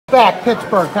Back,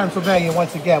 Pittsburgh, Pennsylvania,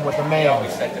 once again with the man,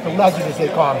 the legend as they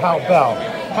call him, Hal Bell.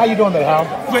 How you doing there,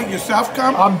 Hal? Great, yourself,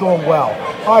 Cam? I'm doing well.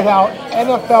 All right, Hal,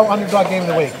 NFL Underdog Game of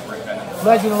the Week.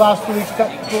 Legend the last 2 weeks,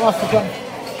 lost a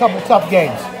couple tough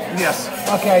games. Yes.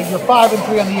 Okay, you're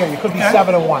 5-3 on the year. You could be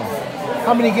 7-1.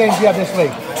 How many games do you have this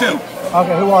week? 2.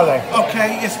 Okay, who are they?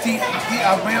 Okay, it's the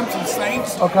Rams and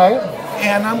Saints. Okay.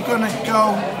 And I'm going to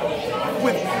go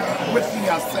with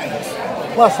the Saints.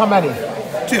 Plus how many?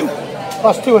 2.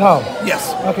 Plus 2 at home.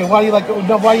 Yes. Okay, why do you like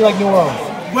New Orleans?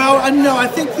 Well, no, I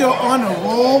think they're on a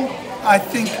roll. I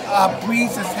think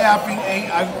Breeze is having a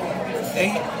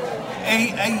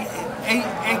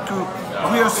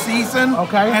career season.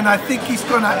 Okay. And I think he's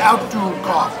going to outdo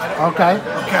Goff. Okay.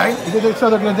 Okay.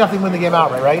 So they're going to definitely win the game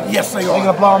outright, right? Yes, they are. They're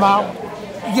going to blow them out?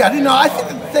 Yeah, I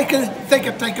think they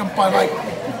can take them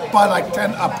by like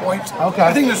 10 points. Okay.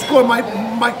 I think the score might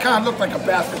kind of look like a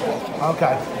basketball.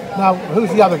 Okay. Now,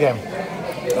 who's the other game?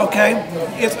 Okay,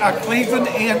 it's Cleveland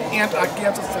and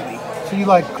Kansas City. So you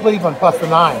like Cleveland plus the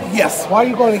 9? Yes. Why are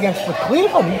you going against the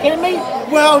Cleveland? Are you kidding me?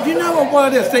 Well, you know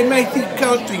what it is? They made the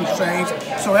coaching change,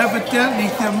 so evidently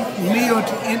they're mirrored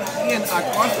in a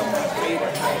controversy.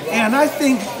 And I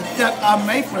think that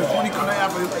Mayfield is really going to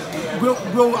have a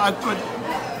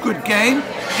good game.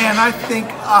 And I think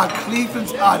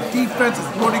Cleveland's defense is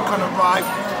really going to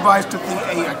rise to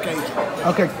the occasion.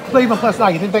 Okay, Cleveland plus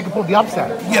 9. You think they can pull the upset?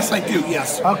 Yes, I do,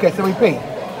 yes. Okay, so repeat.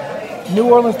 New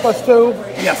Orleans plus 2.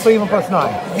 Yes. Cleveland plus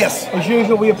 9. Yes. As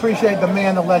usual, we appreciate the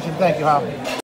man, the legend. Thank you, Howie.